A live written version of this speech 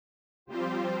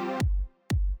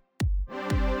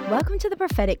Welcome to the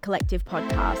Prophetic Collective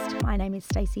podcast. My name is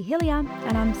Stacey Hillier,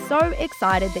 and I'm so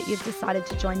excited that you've decided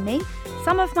to join me,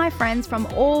 some of my friends from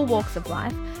all walks of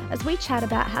life, as we chat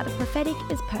about how the prophetic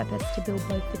is purposed to build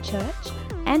both the church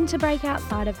and to break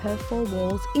outside of her four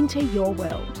walls into your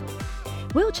world.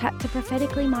 We'll chat to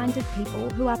prophetically minded people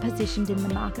who are positioned in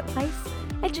the marketplace,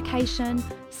 education,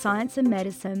 science and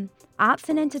medicine, arts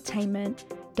and entertainment,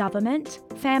 government,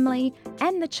 family,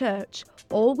 and the church,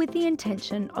 all with the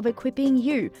intention of equipping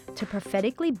you to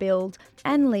prophetically build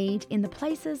and lead in the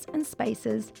places and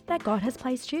spaces that God has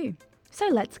placed you. So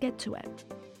let's get to it.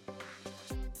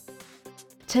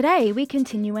 Today, we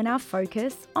continue in our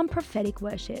focus on prophetic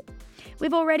worship.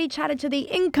 We've already chatted to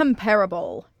the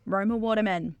incomparable Roma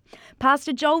Waterman,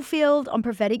 Pastor Joel Field on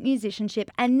prophetic musicianship,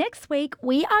 and next week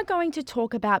we are going to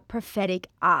talk about prophetic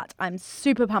art. I'm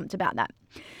super pumped about that.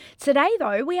 Today,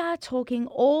 though, we are talking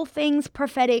all things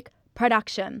prophetic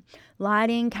production,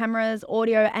 lighting, cameras,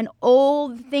 audio, and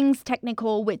all things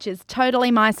technical, which is totally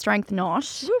my strength,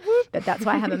 nosh. But that's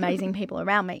why I have amazing people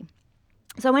around me.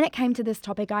 So when it came to this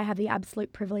topic, I have the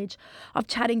absolute privilege of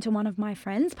chatting to one of my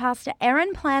friends, Pastor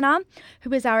Erin Planner,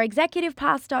 who is our executive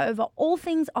pastor over all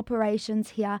things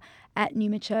operations here at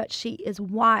Numa Church. She is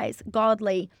wise,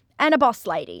 godly, and a boss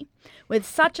lady with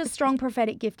such a strong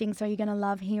prophetic gifting. So you're going to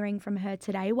love hearing from her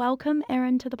today. Welcome,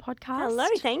 Erin, to the podcast. Hello,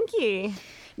 thank you.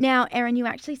 Now, Erin, you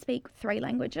actually speak 3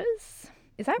 languages.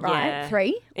 Is that right? Yeah.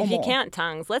 3 or If more? you count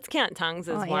tongues, let's count tongues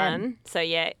as one. So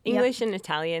yeah, English and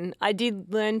Italian. I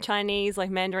did learn Chinese, like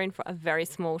Mandarin, for a very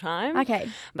small time. Okay.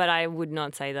 But I would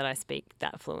not say that I speak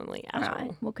that fluently at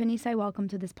all. Well, can you say welcome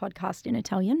to this podcast in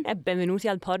Italian? Benvenuti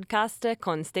al podcast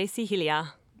con Stacey Hillier.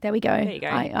 There we go. There you go.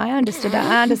 I understood that.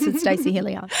 I understood Stacey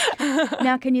Hillier.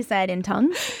 Now, can you say it in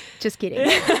tongues? Just kidding.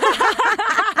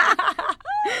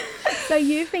 So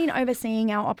you've been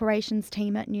overseeing our operations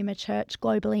team at Numa Church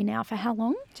globally now for how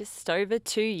long? Just over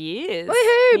 2 years.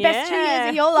 Woohoo! Best 2 years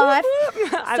of your life.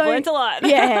 I've learnt a lot.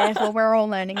 Yeah, well, we're all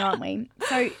learning, aren't we?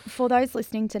 So for those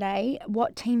listening today,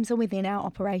 what teams are within our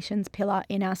operations pillar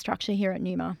in our structure here at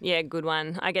Numa? Yeah, good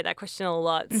one. I get that question a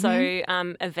lot. Mm-hmm.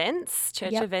 So events,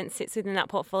 church events sits within that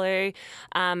portfolio.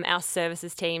 Our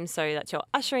services team, so that's your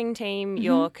ushering team,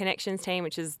 your connections team,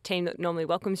 which is team that normally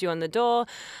welcomes you on the door,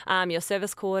 your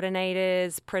service coordinators,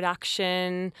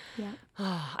 production. Yeah.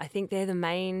 Oh, I think they're the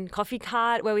main. Coffee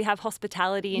cart, where we have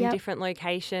hospitality in different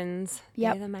locations.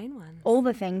 They're the main ones. All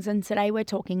the things. And today we're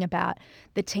talking about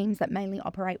the teams that mainly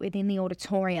operate within the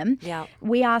auditorium. Yeah.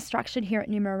 We are structured here at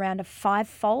Numa around a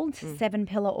 5-fold,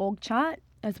 7-pillar org chart,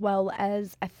 as well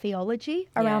as a theology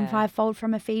around 5-fold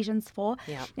from Ephesians 4.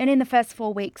 Yep. And in the first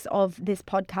 4 weeks of this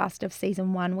podcast of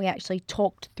season 1, we actually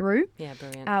talked through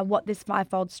what this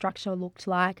 5-fold structure looked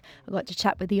like. I got to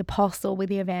chat with the apostle, with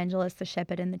the evangelist, the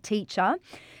shepherd, and the teacher.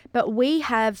 But we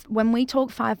have, when we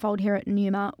talk 5-fold here at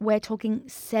Numa, we're talking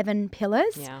 7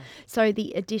 pillars. Yeah. So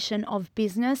the addition of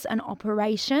business and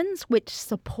operations, which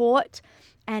support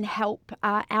and help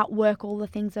outwork all the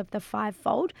things of the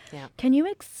 5-fold. Yeah. Can you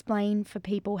explain for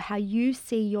people how you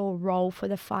see your role for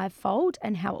the 5-fold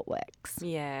and how it works?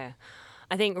 Yeah,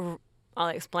 I think I'll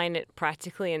explain it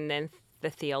practically and then the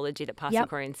theology that Pastor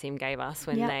Corey and Sim gave us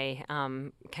when they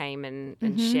came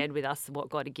and shared with us what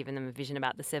God had given them a vision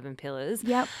about the 7 pillars.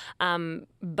 Yep.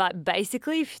 But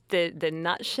basically, the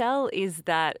nutshell is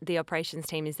that the operations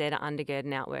team is there to undergird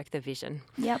and outwork the vision.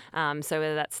 Yep. So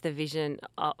whether that's the vision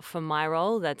for my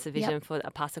role, that's the vision for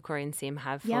Pastor Corey and Sim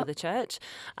have for the church.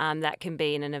 That can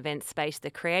be in an event space, the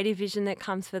creative vision that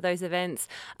comes for those events,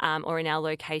 or in our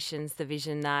locations, the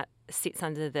vision that sits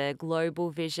under the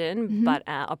global vision, but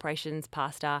our operations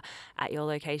pastor at your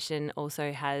location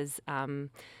also has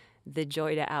the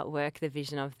joy to outwork the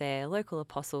vision of their local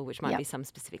apostle, which might be some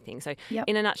specific thing. So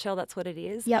in a nutshell, that's what it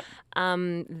is. Yep.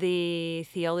 The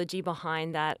theology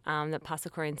behind that that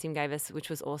Pastor Corey and Sim gave us, which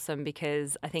was awesome,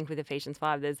 because I think with Ephesians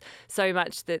 5, there's so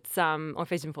much that's, or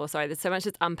Ephesians 4, sorry, there's so much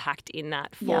that's unpacked in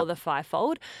that for the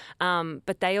 5-fold.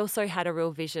 But they also had a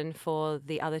real vision for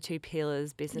the other 2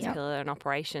 pillars, business pillar and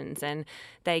operations. And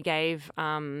they gave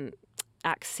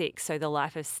Acts 6, so the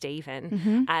life of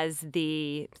Stephen, as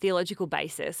the theological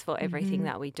basis for everything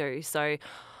that we do. So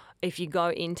if you go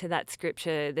into that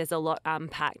scripture, there's a lot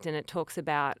unpacked, and it talks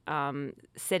about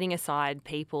setting aside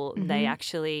people. They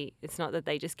actually, it's not that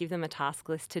they just give them a task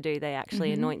list to do, they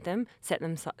actually anoint them,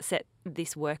 set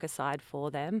this work aside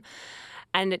for them.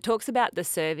 And it talks about the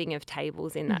serving of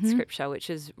tables in that scripture,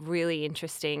 which is really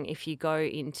interesting. If you go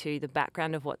into the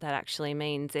background of what that actually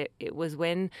means, it was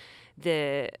when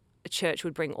the church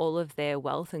would bring all of their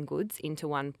wealth and goods into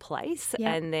one place. Yep.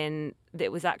 And then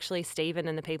it was actually Stephen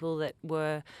and the people that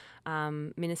were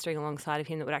ministering alongside of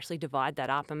him that would actually divide that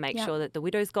up and make sure that the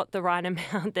widows got the right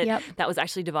amount, that was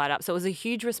actually divided up. So it was a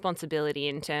huge responsibility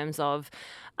in terms of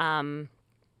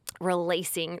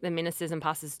releasing the ministers and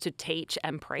pastors to teach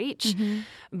and preach.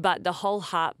 But the whole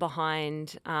heart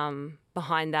behind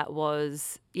that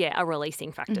was, a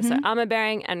releasing factor. So armor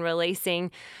bearing and releasing,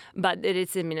 but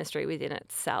it's a ministry within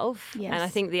itself. Yes. And I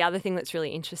think the other thing that's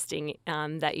really interesting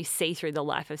that you see through the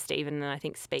life of Stephen, and I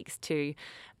think speaks to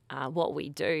what we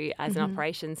do as an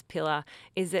operations pillar,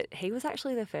 is that he was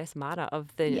actually the first martyr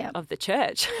of the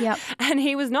church. And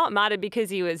he was not martyred because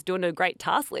he was doing a great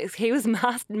task list. He was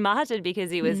martyred because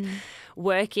he was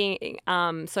working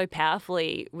so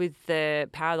powerfully with the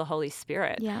power of the Holy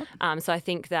Spirit. So I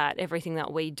think that everything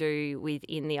that we do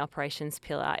within the operations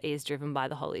pillar is driven by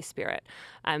the Holy Spirit.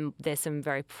 There's some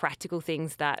very practical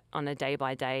things that on a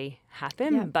day-by-day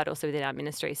happen, but also within our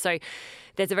ministry. So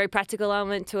there's a very practical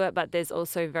element to it, but there's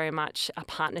also very much a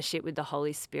partnership with the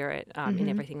Holy Spirit in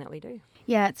everything that we do.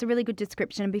 Yeah, it's a really good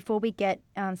description. And before we get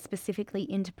specifically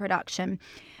into production,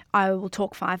 I will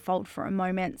talk fivefold for a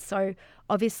moment. So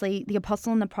obviously the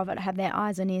apostle and the prophet have their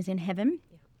eyes and ears in heaven.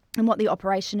 And what the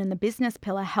operation and the business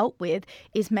pillar help with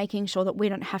is making sure that we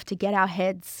don't have to get our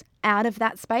heads out of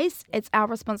that space. It's our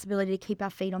responsibility to keep our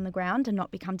feet on the ground and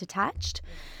not become detached.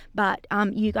 But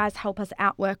you guys help us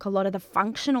outwork a lot of the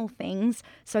functional things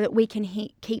so that we can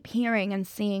keep hearing and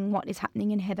seeing what is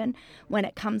happening in heaven. When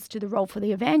it comes to the role for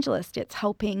the evangelist, it's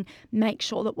helping make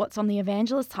sure that what's on the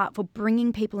evangelist's heart for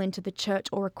bringing people into the church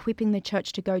or equipping the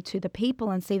church to go to the people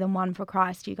and see them won for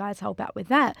Christ. You guys help out with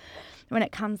that. When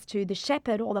it comes to the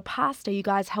shepherd or the pastor, you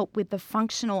guys help with the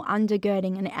functional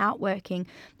undergirding and outworking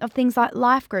of things like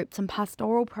life groups and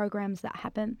pastoral programs that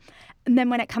happen. And then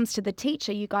when it comes to the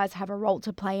teacher, you guys have a role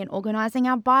to play in organising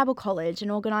our Bible college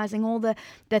and organising all the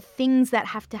things that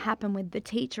have to happen with the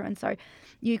teacher. And so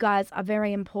you guys are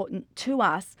very important to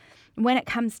us. When it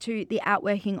comes to the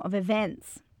outworking of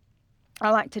events,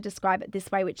 I like to describe it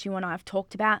this way, which you and I have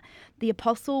talked about. The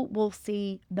apostle will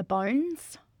see the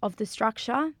bones of the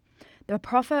structure. The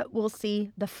prophet will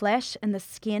see the flesh and the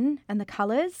skin and the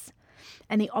colours.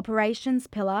 And the operations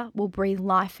pillar will breathe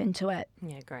life into it.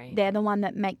 Yeah, great. They're the one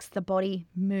that makes the body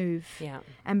move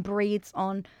and breathes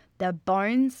on the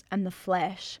bones and the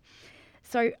flesh.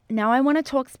 So now I want to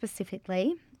talk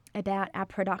specifically about our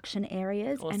production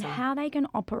areas and how they can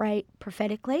operate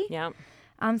prophetically. So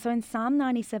in Psalm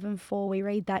 97:4, we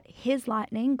read that his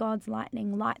lightning, God's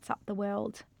lightning, lights up the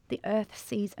world. The earth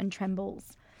sees and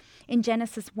trembles. In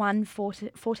Genesis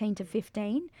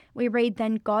 1:14-15, we read,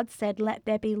 then God said, let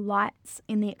there be lights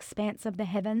in the expanse of the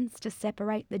heavens to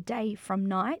separate the day from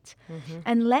night,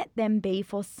 and let them be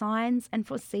for signs and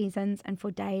for seasons and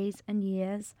for days and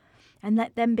years, and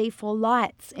let them be for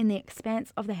lights in the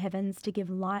expanse of the heavens to give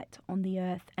light on the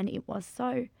earth. And it was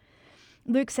so.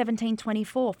 Luke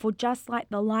 17:24, for just like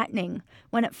the lightning,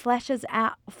 when it flashes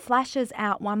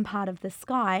out one part of the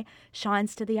sky,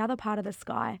 shines to the other part of the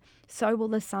sky, so will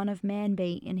the Son of Man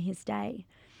be in his day.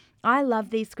 I love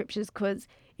these scriptures because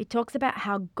it talks about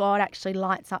how God actually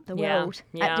lights up the world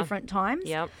at different times.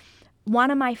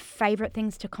 One of my favorite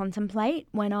things to contemplate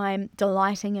when I'm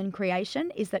delighting in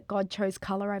creation is that God chose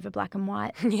color over black and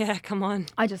white. Yeah, come on.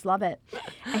 I just love it.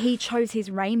 He chose his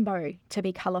rainbow to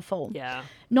be colorful. Yeah.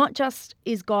 Not just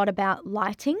is God about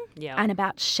lighting and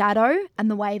about shadow and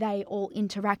the way they all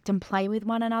interact and play with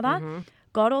one another.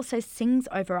 God also sings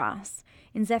over us.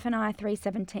 In Zephaniah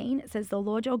 3:17, it says, the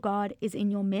Lord your God is in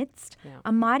your midst,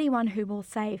 a mighty one who will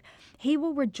save. He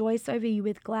will rejoice over you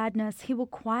with gladness. He will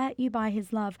quiet you by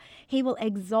his love. He will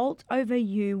exult over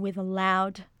you with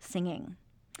loud singing.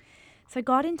 So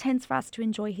God intends for us to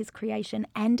enjoy his creation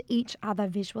and each other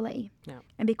visually.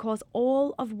 And because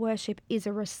all of worship is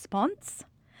a response,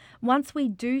 once we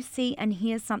do see and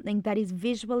hear something that is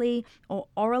visually or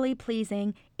orally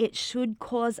pleasing, it should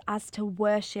cause us to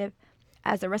worship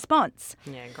as a response.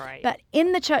 Yeah, great. But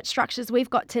in the church structures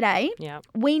we've got today,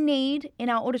 we need in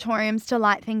our auditoriums to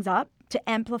light things up, to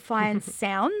amplify in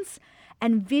sounds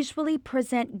and visually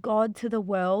present God to the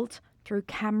world through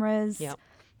cameras,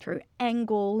 through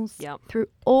angles, through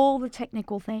all the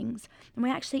technical things. And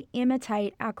we actually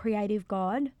imitate our creative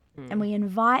God and we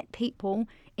invite people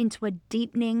into a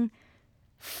deepening,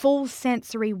 full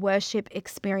sensory worship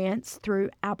experience through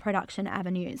our production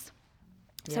avenues.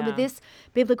 So with this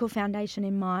biblical foundation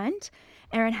in mind,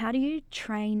 Erin, how do you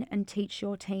train and teach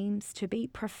your teams to be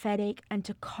prophetic and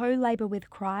to co-labor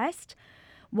with Christ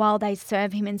while they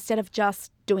serve him instead of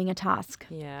just doing a task?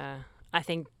 Yeah, I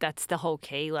think that's the whole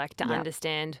key, like to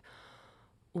understand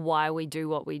why we do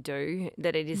what we do,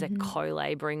 that it is a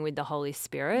co-laboring with the Holy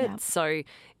Spirit. Yep. So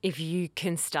if you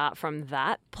can start from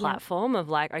that platform of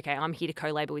like, okay, I'm here to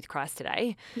co-labor with Christ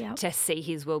today to see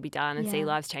his will be done and see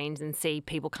lives change and see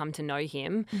people come to know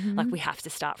him. Like we have to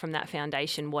start from that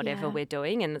foundation, whatever we're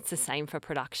doing. And it's the same for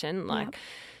production. Like,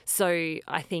 so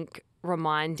I think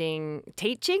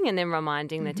teaching and then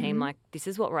reminding the team, like, this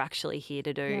is what we're actually here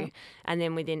to do. And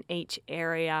then within each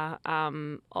area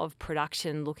of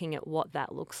production, looking at what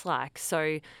that looks like.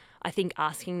 So I think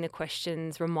asking the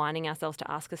questions, reminding ourselves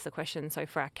to ask us the questions. So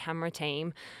for our camera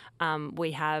team,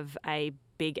 we have a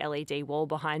big LED wall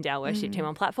behind our worship team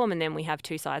on platform, and then we have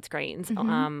 2 side screens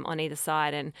on either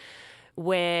side. And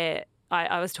where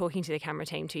I was talking to the camera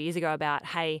team 2 years ago about,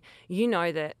 hey, you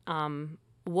know that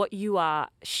what you are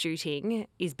shooting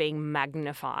is being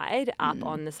magnified up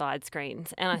on the side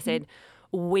screens. And I said,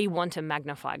 we want to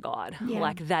magnify God.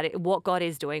 Like that, what God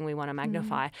is doing, we want to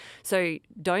magnify. So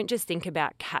don't just think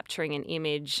about capturing an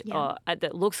image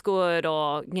that looks good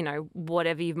or, you know,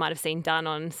 whatever you might have seen done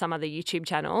on some other YouTube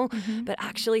channel, but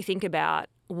actually think about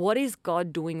what is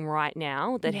God doing right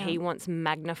now that he wants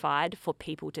magnified for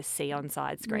people to see on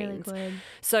side screens. Really good.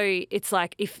 So it's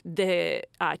like if the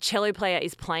cello player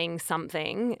is playing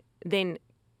something, then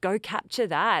go capture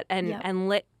that and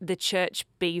let the church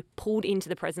be pulled into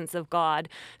the presence of God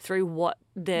through what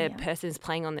the person is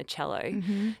playing on the cello.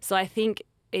 So I think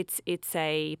it's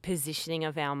a positioning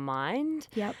of our mind.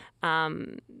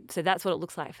 So that's what it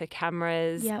looks like for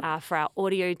cameras, for our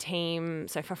audio team.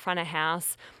 So for front of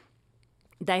house,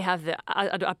 they have the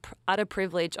utter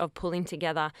privilege of pulling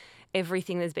together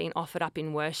everything that's been offered up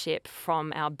in worship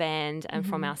from our band and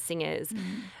from our singers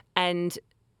and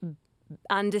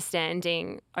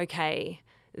understanding, okay,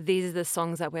 these are the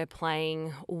songs that we're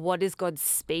playing. What is God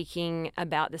speaking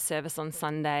about the service on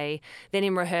Sunday? Then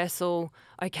in rehearsal,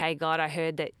 okay, God, I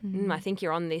heard that I think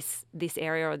you're on this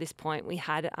area or this point. We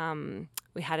had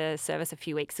a service a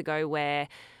few weeks ago where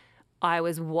I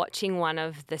was watching one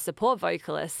of the support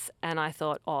vocalists and I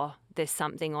thought, oh, there's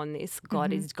something on this.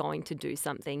 God is going to do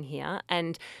something here.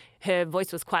 And her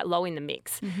voice was quite low in the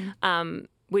mix,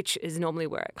 which is normally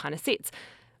where it kind of sits.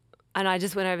 And I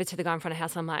just went over to the guy in front of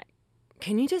house. I'm like,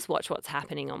 can you just watch what's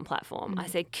happening on platform? I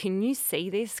said, can you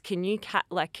see this? Can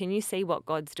you see what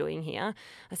God's doing here?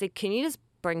 I said, can you just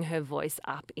bring her voice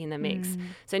up in the mix?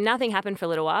 So nothing happened for a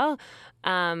little while.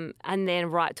 And then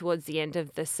right towards the end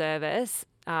of the service,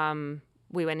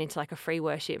 we went into like a free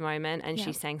worship moment and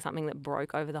she sang something that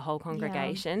broke over the whole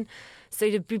congregation. So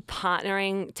to be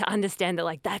partnering, to understand that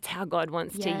like that's how God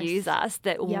wants to use us,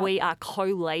 that we are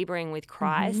co-laboring with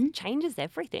Christ, changes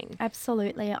everything.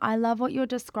 Absolutely. I love what you're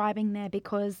describing there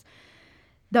because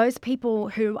those people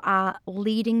who are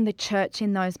leading the church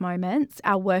in those moments,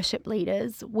 our worship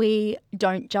leaders, we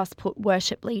don't just put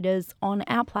worship leaders on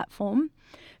our platform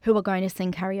who are going to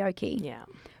sing karaoke.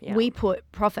 We put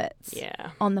prophets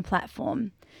on the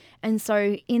platform. And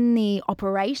so in the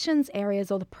operations areas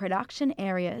or the production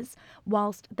areas,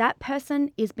 whilst that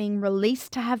person is being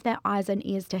released to have their eyes and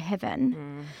ears to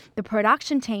heaven, the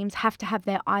production teams have to have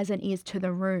their eyes and ears to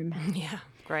the room.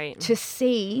 Great. To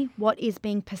see what is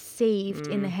being perceived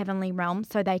in the heavenly realm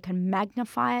so they can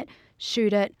magnify it,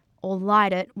 shoot it, or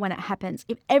light it when it happens.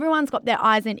 If everyone's got their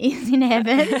eyes and ears in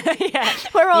heaven,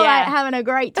 we're all like having a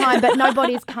great time, but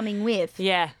nobody's coming with.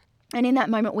 And in that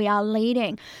moment, we are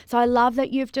leading. So I love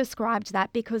that you've described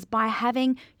that because by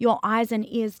having your eyes and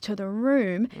ears to the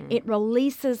room, it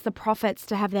releases the prophets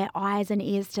to have their eyes and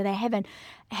ears to their heaven,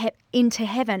 into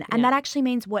heaven. And that actually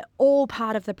means we're all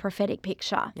part of the prophetic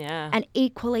picture. And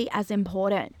equally as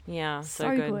important.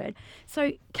 So good.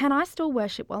 So can I still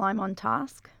worship while I'm on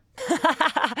task?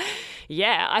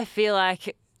 I feel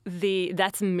like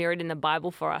that's mirrored in the Bible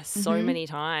for us so many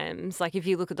times. Like if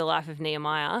you look at the life of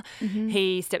Nehemiah,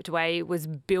 he stepped away, was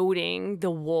building the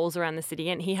walls around the city,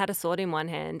 and he had a sword in one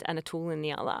hand and a tool in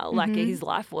the other. Like his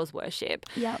life was worship.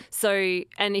 So,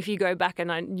 and if you go back,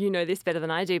 and you know this better than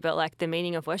I do, but like the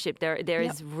meaning of worship, there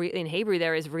is in Hebrew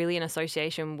there is really an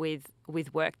association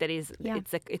with work that is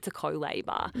it's a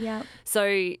co-labor.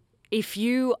 So if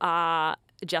you are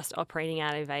just operating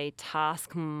out of a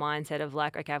task mindset of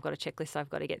like, okay, I've got a checklist I've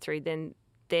got to get through, then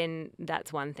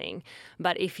that's one thing.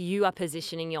 But if you are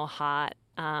positioning your heart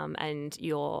and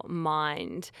your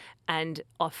mind and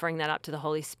offering that up to the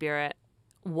Holy Spirit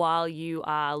while you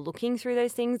are looking through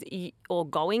those things or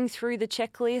going through the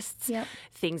checklists,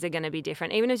 things are going to be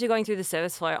different. Even as you're going through the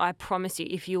service flow, I promise you,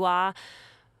 if you are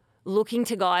looking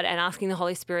to God and asking the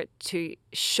Holy Spirit to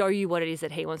show you what it is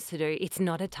that he wants to do. It's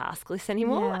not a task list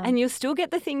anymore, Yeah. and you'll still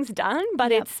get the things done,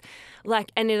 but Yep. it's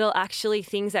like, and it'll actually,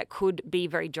 things that could be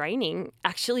very draining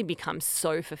actually become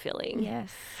so fulfilling.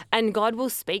 Yes. And God will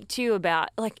speak to you about,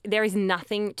 like, there is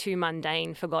nothing too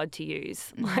mundane for God to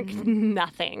use, like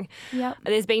nothing. Yep.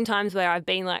 There's been times where I've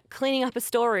been like cleaning up a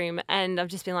storeroom and I've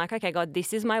just been like, okay, God,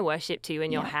 this is my worship to you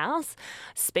in your house.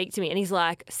 Speak to me. And he's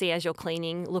like, see, as you're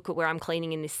cleaning, look at where I'm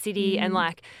cleaning in this city, and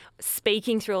like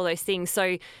speaking through all those things.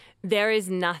 So there is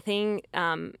nothing,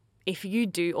 if you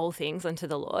do all things unto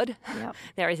the Lord,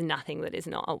 there is nothing that is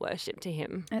not a worship to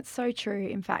him. It's so true.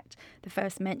 In fact, the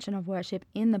first mention of worship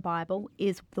in the Bible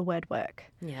is the word work.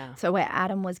 Yeah. So where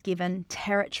Adam was given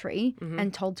territory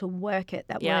and told to work it,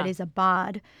 that word is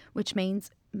abad, which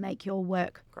means make your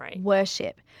work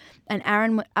worship. And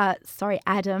Adam,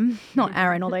 not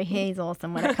Aaron, although he's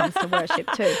awesome when it comes to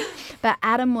worship too. But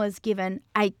Adam was given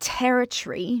a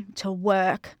territory to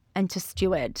work and to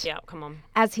steward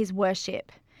as his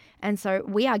worship. And so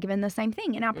we are given the same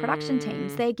thing in our production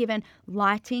teams. They're given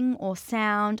lighting or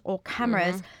sound or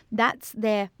cameras. That's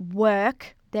their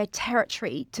work, their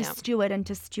territory to steward and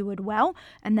to steward well.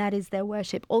 And that is their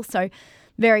worship. Also,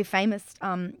 very famous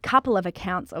couple of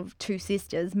accounts of two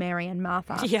sisters, Mary and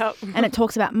Martha. Yep. And it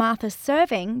talks about Martha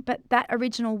serving, but that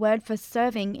original word for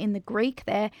serving in the Greek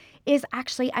there is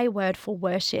actually a word for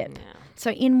worship. Yeah.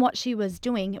 So in what she was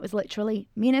doing, it was literally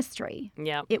ministry.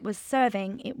 Yep. It was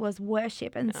serving. It was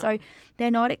worship. And so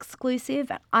they're not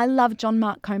exclusive. I love John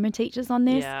Mark Comer teaches on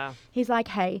this. Yeah. He's like,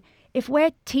 hey, if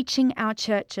we're teaching our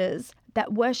churches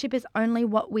that worship is only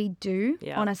what we do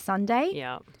on a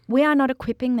Sunday, we are not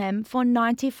equipping them for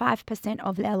 95%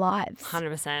 of their lives.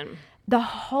 100%. The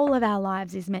whole of our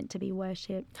lives is meant to be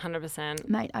worship. 100%.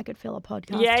 Mate, I could fill a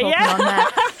podcast talking on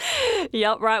that.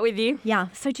 Yep, right with you. Yeah.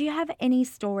 So do you have any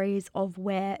stories of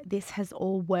where this has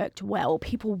all worked well?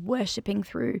 People worshipping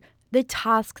through the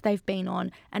tasks they've been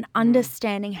on and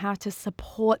understanding how to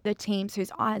support the teams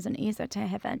whose eyes and ears are to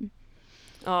heaven?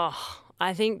 Oh,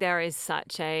 I think there is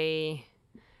such a...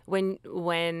 When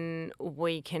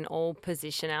we can all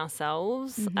position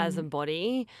ourselves as a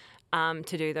body to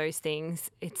do those things,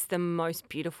 it's the most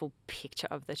beautiful picture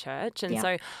of the church. And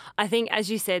so I think, as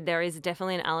you said, there is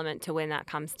definitely an element to when that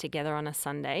comes together on a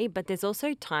Sunday, but there's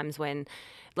also times when,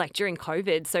 like during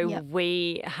COVID, so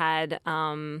we had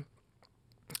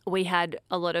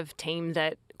a lot of team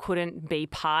that couldn't be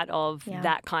part of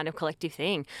that kind of collective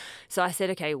thing. So I said,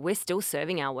 okay, we're still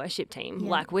serving our worship team.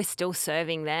 Like we're still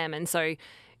serving them. And so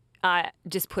I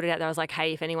just put it out there. I was like,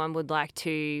 hey, if anyone would like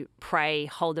to pray,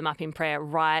 hold them up in prayer,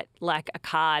 write like a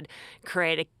card,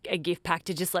 create a gift pack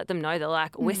to just let them know that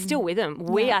like we're still with them.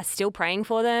 We are still praying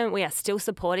for them. We are still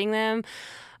supporting them.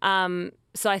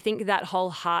 So I think that whole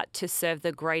heart to serve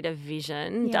the greater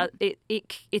vision,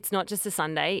 it's not just a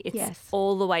Sunday, it's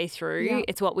all the way through. Yeah.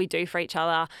 It's what we do for each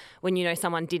other when you know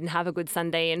someone didn't have a good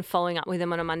Sunday and following up with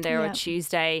them on a Monday or a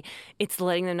Tuesday. It's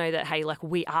letting them know that, hey, like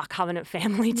we are covenant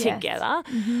family together.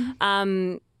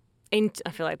 And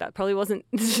I feel like that probably wasn't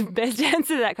the best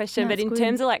answer to that question, but in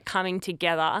terms of like coming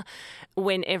together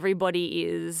when everybody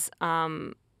is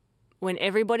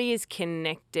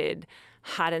connected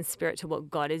heart and spirit to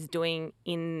what God is doing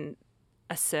in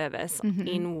a service,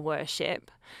 in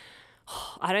worship,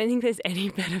 I don't think there's any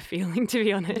better feeling, to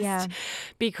be honest,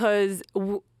 because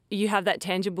you have that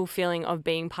tangible feeling of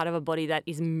being part of a body that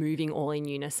is moving all in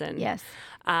unison. Yes.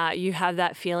 You have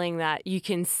that feeling that you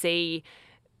can see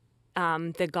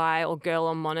the guy or girl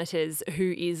on monitors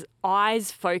who is eyes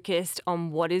focused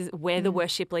on where the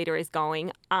worship leader is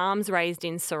going, arms raised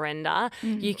in surrender.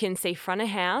 You can see front of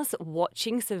house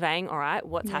watching, surveying, all right,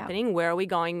 what's happening? Where are we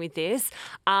going with this?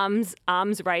 Arms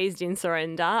raised in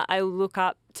surrender. I look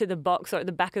up to the box or at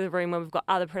the back of the room where we've got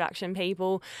other production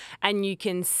people and you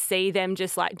can see them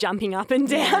just like jumping up and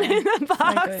down in the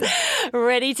box,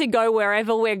 ready to go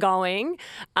wherever we're going.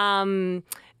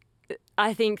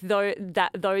 I think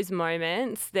those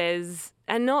moments, there's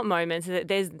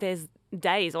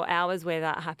days or hours where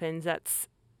that happens.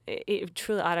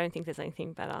 Truly, I don't think there's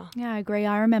anything better. Yeah, I agree.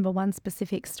 I remember one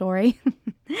specific story,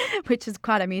 which is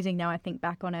quite amusing now I think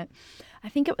back on it. I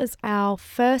think it was our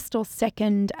first or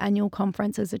second annual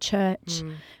conference as a church. It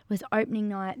was opening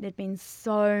night. There'd been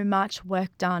so much work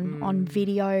done on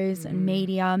videos and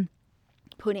media,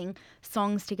 putting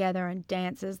songs together and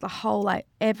dances, the whole, like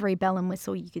every bell and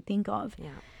whistle you could think of. Yeah.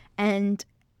 And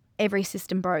every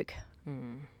system broke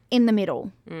in the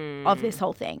middle of this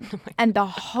whole thing. And the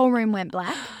whole room went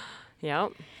black.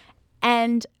 Yep.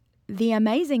 And the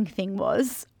amazing thing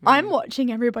was I'm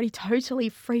watching everybody totally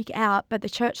freak out, but the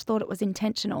church thought it was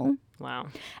intentional. Wow.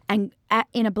 And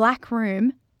in a black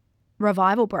room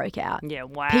revival broke out. Yeah,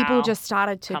 wow. People just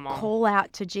started to call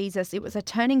out to Jesus. It was a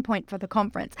turning point for the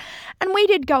conference. And we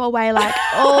did go away like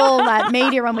all that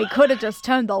media, and we could have just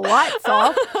turned the lights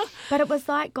off. But it was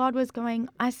like God was going,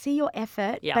 I see your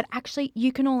effort, but actually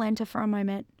you can all enter for a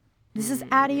moment. This is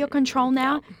out of your control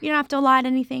now. Yep. You don't have to light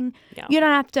anything. Yep. You don't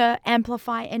have to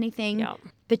amplify anything. Yep.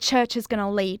 The church is going to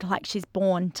lead like she's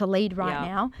born to lead right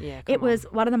now. Yeah, it was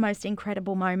one of the most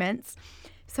incredible moments.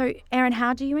 So, Erin,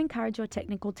 how do you encourage your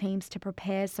technical teams to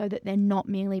prepare so that they're not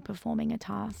merely performing a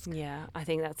task? Yeah, I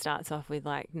think that starts off with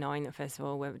like knowing that first of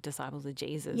all we're disciples of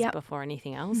Jesus before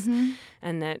anything else,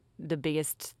 and that the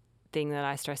biggest thing that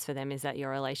I stress for them is that your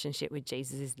relationship with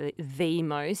Jesus is the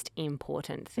most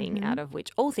important thing out of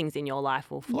which all things in your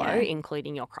life will flow,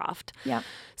 including your craft. Yeah.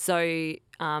 So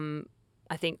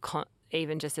I think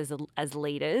even just as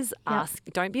leaders,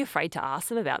 don't be afraid to ask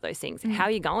them about those things. How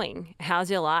are you going?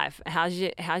 How's your life? How's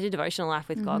your devotional life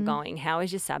with God going? How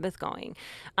is your Sabbath going?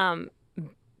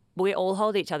 We all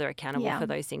hold each other accountable for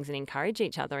those things and encourage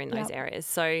each other in those areas.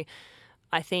 So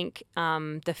I think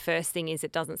the first thing is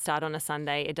it doesn't start on a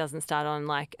Sunday. It doesn't start on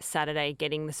like Saturday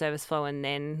getting the service flow and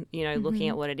then, looking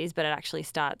at what it is, but it actually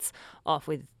starts off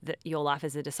with your life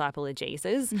as a disciple of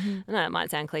Jesus. I know it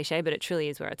might sound cliche, but it truly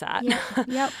is where it's at.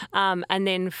 Yep. And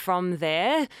then from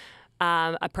there,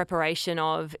 a preparation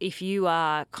of if you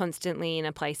are constantly in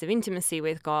a place of intimacy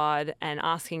with God and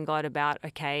asking God about,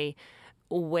 okay,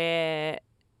 where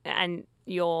and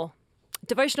your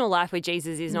devotional life with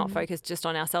Jesus is not focused just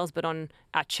on ourselves, but on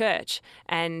our church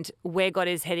and where God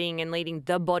is heading and leading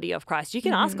the body of Christ. You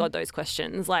can ask God those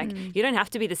questions. Like you don't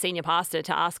have to be the senior pastor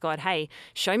to ask God, hey,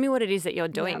 show me what it is that you're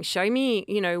doing. Yep. Show me,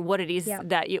 what it is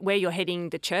that where you're heading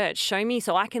the church. Show me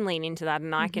so I can lean into that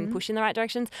and I can push in the right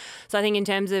directions. So I think in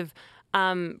terms of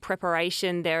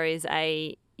preparation, there is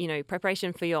a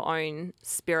preparation for your own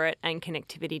spirit and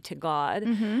connectivity to God.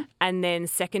 And then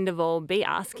second of all, be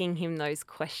asking him those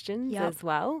questions as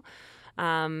well.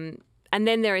 And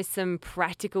then there is some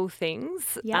practical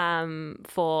things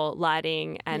for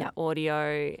lighting and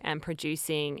audio and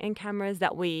producing and cameras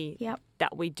that we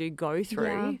do go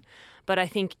through. Yeah. But I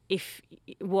think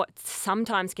what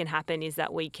sometimes can happen is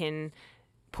that we can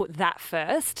put that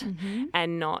first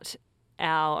and not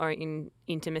our own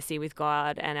intimacy with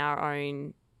God and our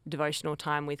own devotional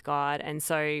time with God, and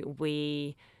so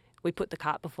we put the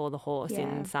cart before the horse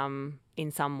in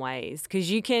some ways,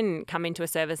 because you can come into a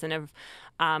service and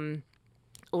have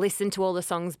listened to all the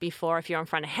songs before if you're in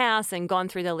front of house and gone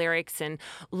through the lyrics and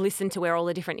listened to where all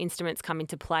the different instruments come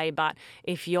into play, but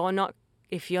if you're not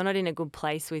in a good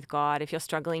place with God, if you're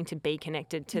struggling to be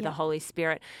connected to the Holy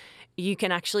Spirit, you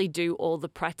can actually do all the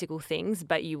practical things,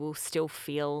 but you will still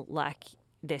feel like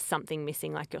there's something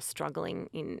missing, like you're struggling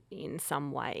in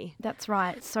some way. That's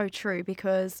right. So true,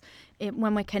 because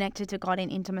when we're connected to God in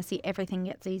intimacy, everything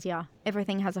gets easier.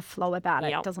 Everything has a flow about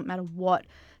it. It doesn't matter what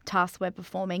task we're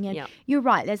performing. And you're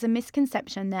right, there's a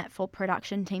misconception that for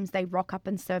production teams, they rock up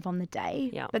and serve on the day.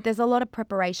 But there's a lot of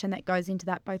preparation that goes into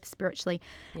that, both spiritually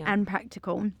and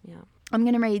practical. I'm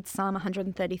going to read Psalm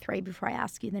 133 before I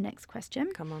ask you the next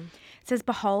question. Come on. It says,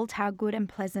 "Behold, how good and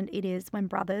pleasant it is when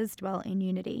brothers dwell in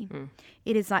unity.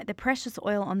 It is like the precious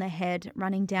oil on the head,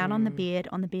 running down on the beard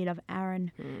of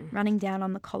Aaron, running down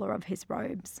on the collar of his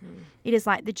robes. It is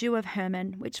like the dew of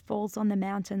Hermon, which falls on the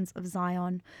mountains of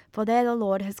Zion. For there the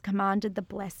Lord has commanded the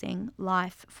blessing,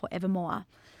 life forevermore."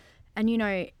 And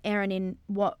Erin, in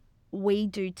what we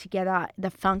do together,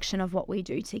 the function of what we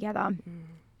do together,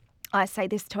 I say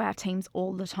this to our teams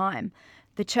all the time.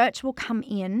 The church will come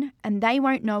in and they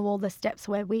won't know all the steps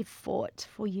where we've fought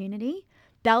for unity.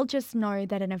 They'll just know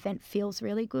that an event feels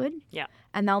really good. Yeah.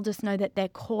 And they'll just know that they're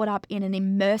caught up in an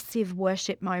immersive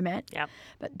worship moment. Yeah.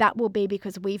 But that will be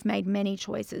because we've made many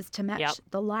choices to match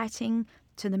the lighting,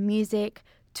 to the music,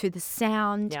 to the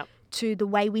sound, to the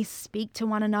way we speak to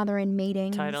one another in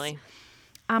meetings. Totally.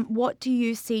 What do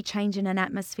you see change in an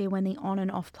atmosphere when the on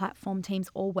and off platform teams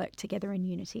all work together in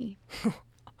unity?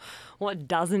 What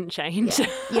doesn't change?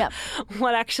 Yep.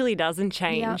 What actually doesn't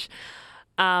change?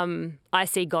 I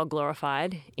see God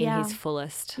glorified in his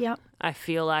fullest. Yep. I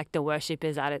feel like the worship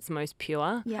is at its most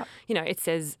pure. Yep. It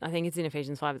says, I think it's in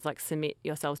Ephesians 5, it's like, submit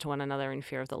yourselves to one another in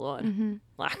fear of the Lord.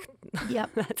 Like,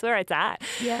 that's where it's at.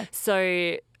 Yeah.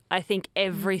 So I think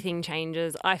everything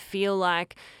changes. I feel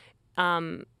like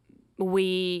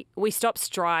we stop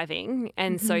striving,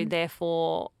 and so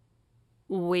therefore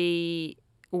we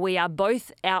are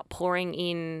both outpouring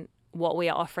in what we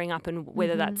are offering up, and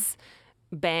whether that's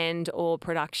band or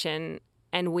production,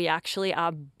 and we actually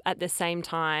are at the same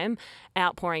time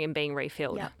outpouring and being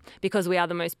refilled, because we are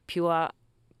the most pure,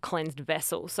 cleansed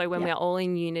vessel. So when we are all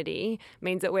in unity,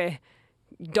 means that we're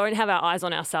don't have our eyes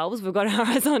on ourselves. We've got our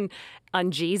eyes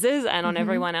on Jesus and on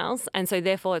everyone else. And so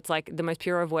therefore it's like the most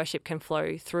pure of worship can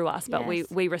flow through us, but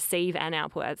we receive and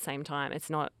output at the same time. It's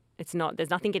not, there's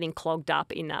nothing getting clogged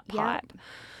up in that pipe.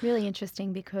 Really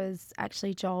interesting, because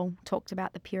actually Joel talked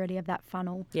about the purity of that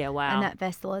funnel. Yeah, wow. And that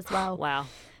vessel as well. Wow.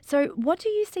 So what do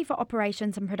you see for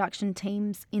operations and production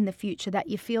teams in the future that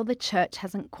you feel the church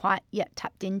hasn't quite yet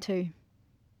tapped into?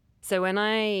 So when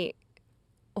I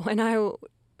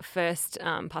first,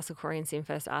 Pastor Corey and Sim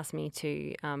first asked me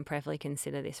to prayerfully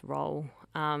consider this role,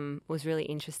 was really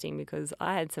interesting, because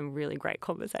I had some really great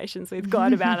conversations with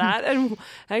God about that. And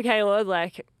okay, Lord,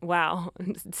 like, wow,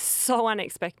 so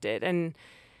unexpected. And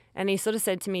he sort of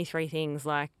said to me 3 things.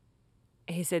 Like,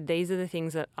 he said, these are the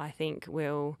things that I think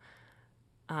will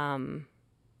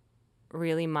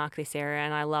really mark this area.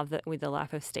 And I love that with the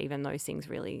life of Stephen, those things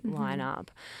really line up.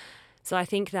 So I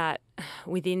think that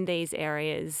within these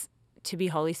areas, to be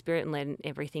Holy Spirit and led in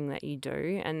everything that you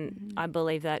do. And I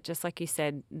believe that, just like you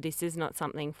said, this is not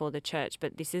something for the church,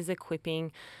 but this is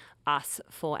equipping us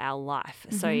for our life.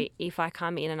 So if I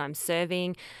come in and I'm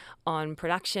serving on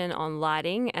production, on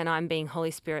lighting, and I'm being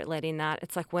Holy Spirit led in that,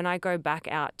 it's like when I go back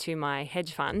out to my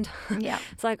hedge fund,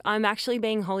 it's like I'm actually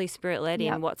being Holy Spirit led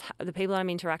in what's the people I'm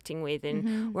interacting with,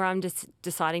 and where I'm just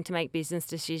deciding to make business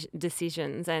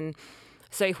decisions. And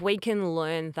so if we can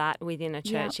learn that within a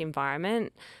church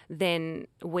environment, then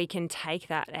we can take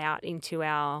that out into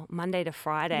our Monday to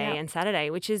Friday and Saturday,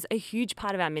 which is a huge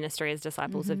part of our ministry as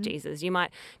disciples of Jesus. You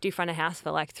might do front of house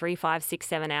for like 3, 5, 6,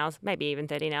 7 hours, maybe even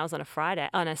 13 hours on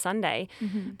a Sunday,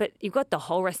 but you've got the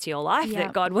whole rest of your life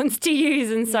that God wants to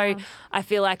use. And so I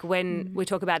feel like when we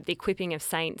talk about the equipping of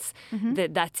saints,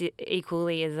 that's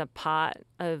equally as a part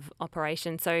of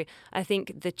operation. So I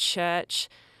think the church,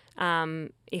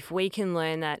 if we can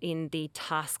learn that in the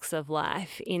tasks of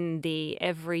life, in the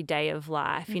everyday of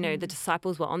life, you know, the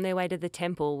disciples were on their way to the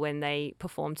temple when they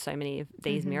performed so many of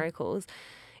these miracles.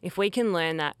 If we can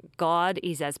learn that God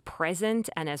is as present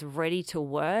and as ready to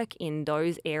work in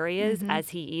those areas as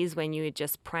he is when you're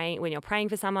just praying, when you're praying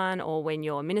for someone or when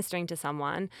you're ministering to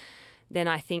someone, then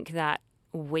I think that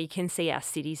we can see our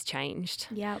cities changed.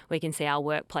 We can see our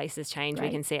workplaces change. We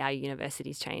can see our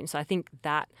universities change. So I think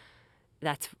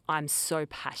I'm so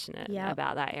passionate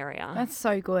about that area. That's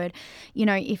so good. You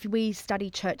know, if we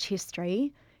study church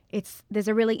history, there's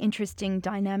a really interesting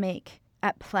dynamic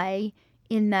at play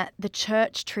in that the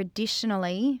church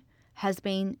traditionally has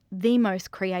been the most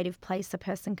creative place a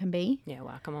person can be. Yeah,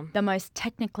 wow, come on. The most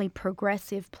technically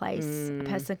progressive place a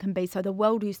person can be. So the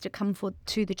world used to come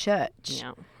to the church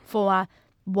for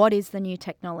what is the new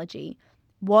technology,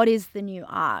 what is the new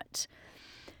art.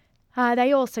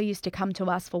 They also used to come to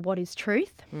us for what is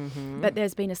truth, but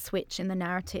there's been a switch in the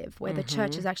narrative where the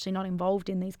church is actually not involved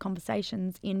in these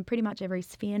conversations in pretty much every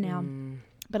sphere now.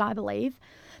 But I believe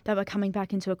that we're coming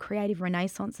back into a creative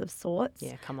renaissance of sorts.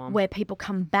 Yeah, come on. Where people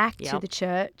come back to the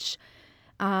church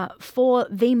for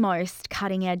the most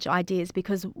cutting edge ideas,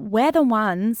 because we're the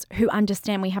ones who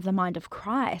understand we have the mind of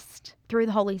Christ through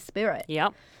the Holy Spirit.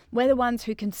 We're the ones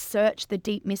who can search the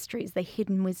deep mysteries, the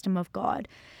hidden wisdom of God.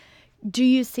 Do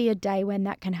you see a day when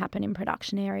that can happen in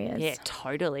production areas? Yeah,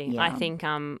 totally. I think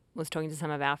was talking to some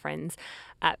of our friends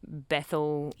at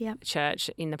Bethel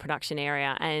Church in the production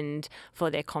area, and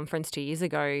for their conference 2 years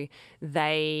ago,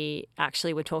 they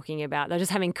actually were talking about, they're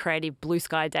just having creative blue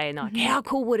sky day, and they're like, how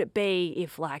cool would it be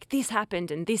if like this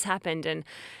happened and this happened? And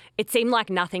it seemed like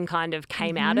nothing kind of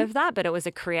came out of that, but it was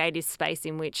a creative space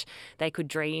in which they could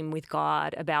dream with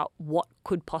God about what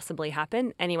could possibly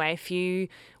happen. Anyway, a few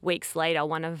weeks later,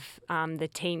 one of the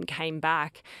team came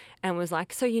back and was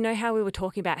like, so you know how we were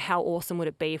talking about how awesome would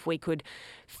it be if we could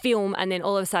film and then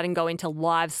all of a sudden go into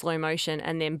live slow motion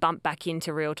and then bump back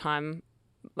into real-time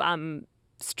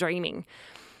streaming.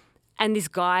 And this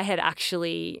guy had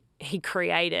he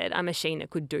created a machine that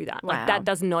could do that. Like that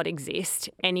does not exist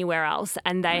anywhere else.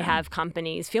 And they have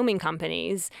filming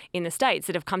companies in the States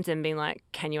that have come to them and been like,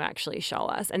 can you actually show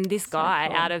us? And this guy,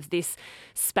 out of this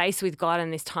space with God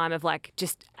and this time of like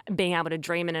just being able to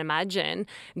dream and imagine,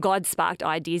 God sparked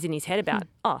ideas in his head about,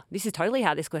 oh, this is totally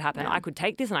how this could happen. I could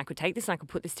take this and I could take this and I could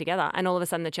put this together. And all of a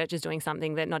sudden the church is doing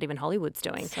something that not even Hollywood's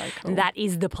doing. So cool. And that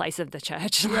is the place of the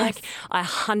church. Yes. Like I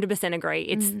 100% agree.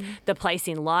 It's the place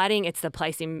in lighting. It's the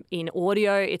place in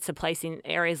audio. It's the place in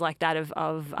areas like that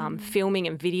of filming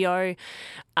and video.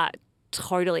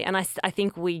 Totally. And I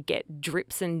think we get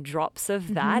drips and drops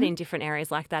of that in different areas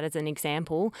like that as an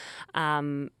example.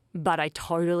 But I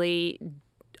totally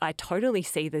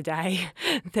see the day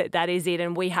that is it.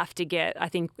 And we have to I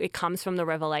think it comes from the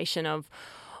revelation of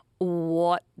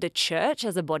what the church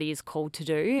as a body is called to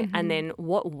do, and then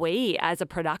what we as a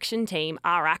production team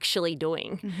are actually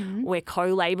doing. We're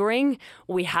co-laboring.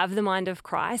 We have the mind of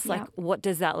Christ. Like, what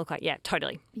does that look like? Yeah,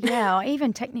 totally. Yeah, or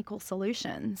even technical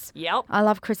solutions. Yep. I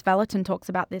love Chris Velleton talks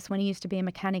about this when he used to be a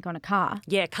mechanic on a car.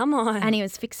 Yeah, come on. And he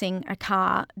was fixing a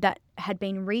car that had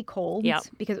been recalled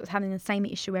because it was having the same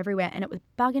issue everywhere and it was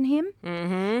bugging him.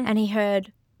 And he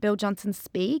heard Bill Johnson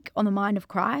speak on the mind of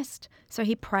Christ. So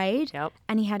he prayed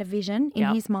and he had a vision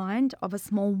in his mind of a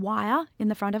small wire in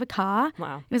the front of a car.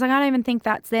 Wow. He was like, I don't even think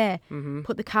that's there.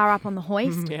 Put the car up on the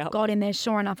hoist, Yep. got in there,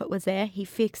 sure enough it was there. He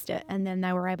fixed it and then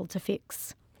they were able to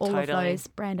fix all of those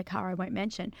brand of car I won't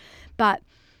mention. But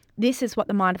this is what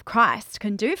the mind of Christ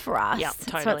can do for us. Yep,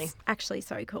 totally. So it's actually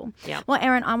so cool. Yep. Well,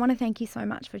 Erin, I want to thank you so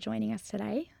much for joining us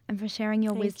today and for sharing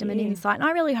your wisdom and insight. And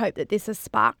I really hope that this has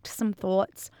sparked some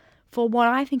thoughts for what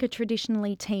I think are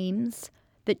traditionally teams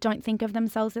that don't think of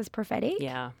themselves as prophetic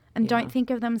and don't think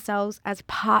of themselves as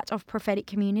part of prophetic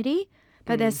community,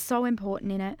 but they're so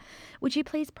important in it. Would you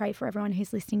please pray for everyone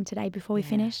who's listening today before we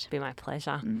finish? It'd be my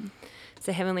pleasure.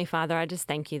 So Heavenly Father, I just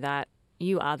thank you that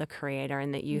you are the creator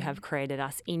and that you have created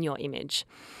us in your image.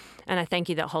 And I thank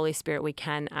you that, Holy Spirit, we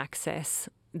can access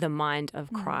the mind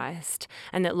of Christ.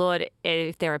 And that, Lord,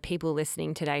 if there are people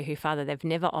listening today who, Father, they've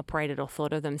never operated or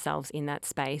thought of themselves in that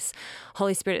space,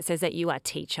 Holy Spirit, it says that you are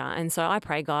teacher. And so I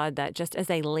pray, God, that just as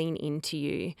they lean into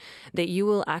you, that you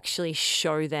will actually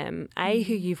show them, A,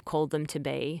 who you've called them to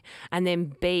be, and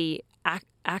then B,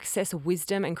 access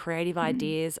wisdom and creative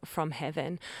ideas from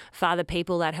heaven. Father,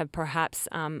 people that have perhaps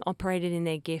operated in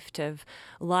their gift of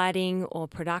lighting or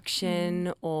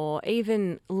production or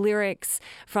even lyrics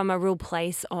from a real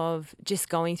place of just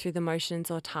going through the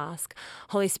motions or task.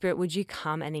 Holy Spirit, would you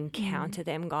come and encounter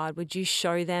them, God? Would you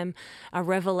show them a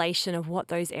revelation of what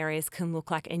those areas can look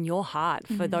like in your heart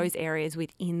for those areas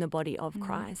within the body of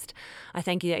Christ? I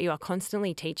thank you that you are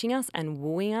constantly teaching us and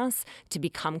wooing us to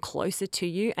become closer to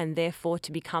you and therefore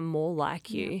to become more like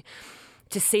you,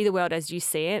 to see the world as you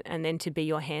see it, and then to be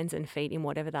your hands and feet in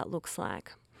whatever that looks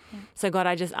like. So God,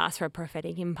 I just ask for a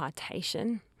prophetic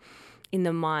impartation in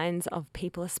the minds of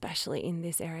people, especially in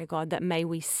this area, God, that may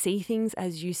we see things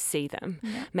as you see them.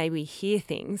 May we hear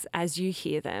things as you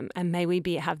hear them. And may we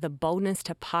have the boldness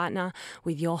to partner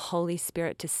with your Holy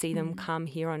Spirit to see them come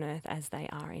here on earth as they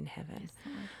are in heaven.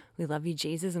 We love you,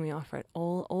 Jesus, and we offer it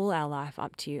all our life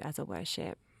up to you as a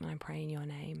worship. And I pray in your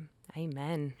name.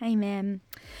 Amen. Amen.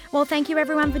 Well, thank you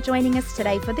everyone for joining us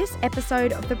today for this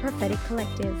episode of the Prophetic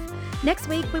Collective. Next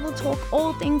week, we will talk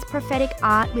all things prophetic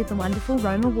art with the wonderful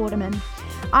Roma Waterman.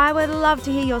 I would love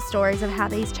to hear your stories of how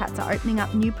these chats are opening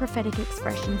up new prophetic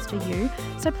expressions to you,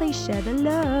 so please share the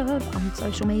love on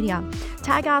social media.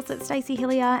 Tag us at Stacey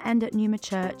Hillier and at Numa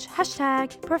Church,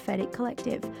 #Prophetic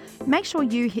Collective. Make sure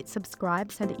you hit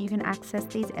subscribe so that you can access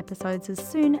these episodes as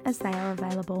soon as they are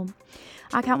available.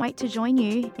 I can't wait to join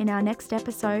you in our next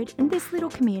episode in this little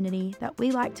community that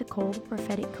we like to call the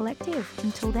Prophetic Collective.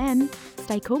 Until then,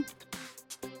 stay cool.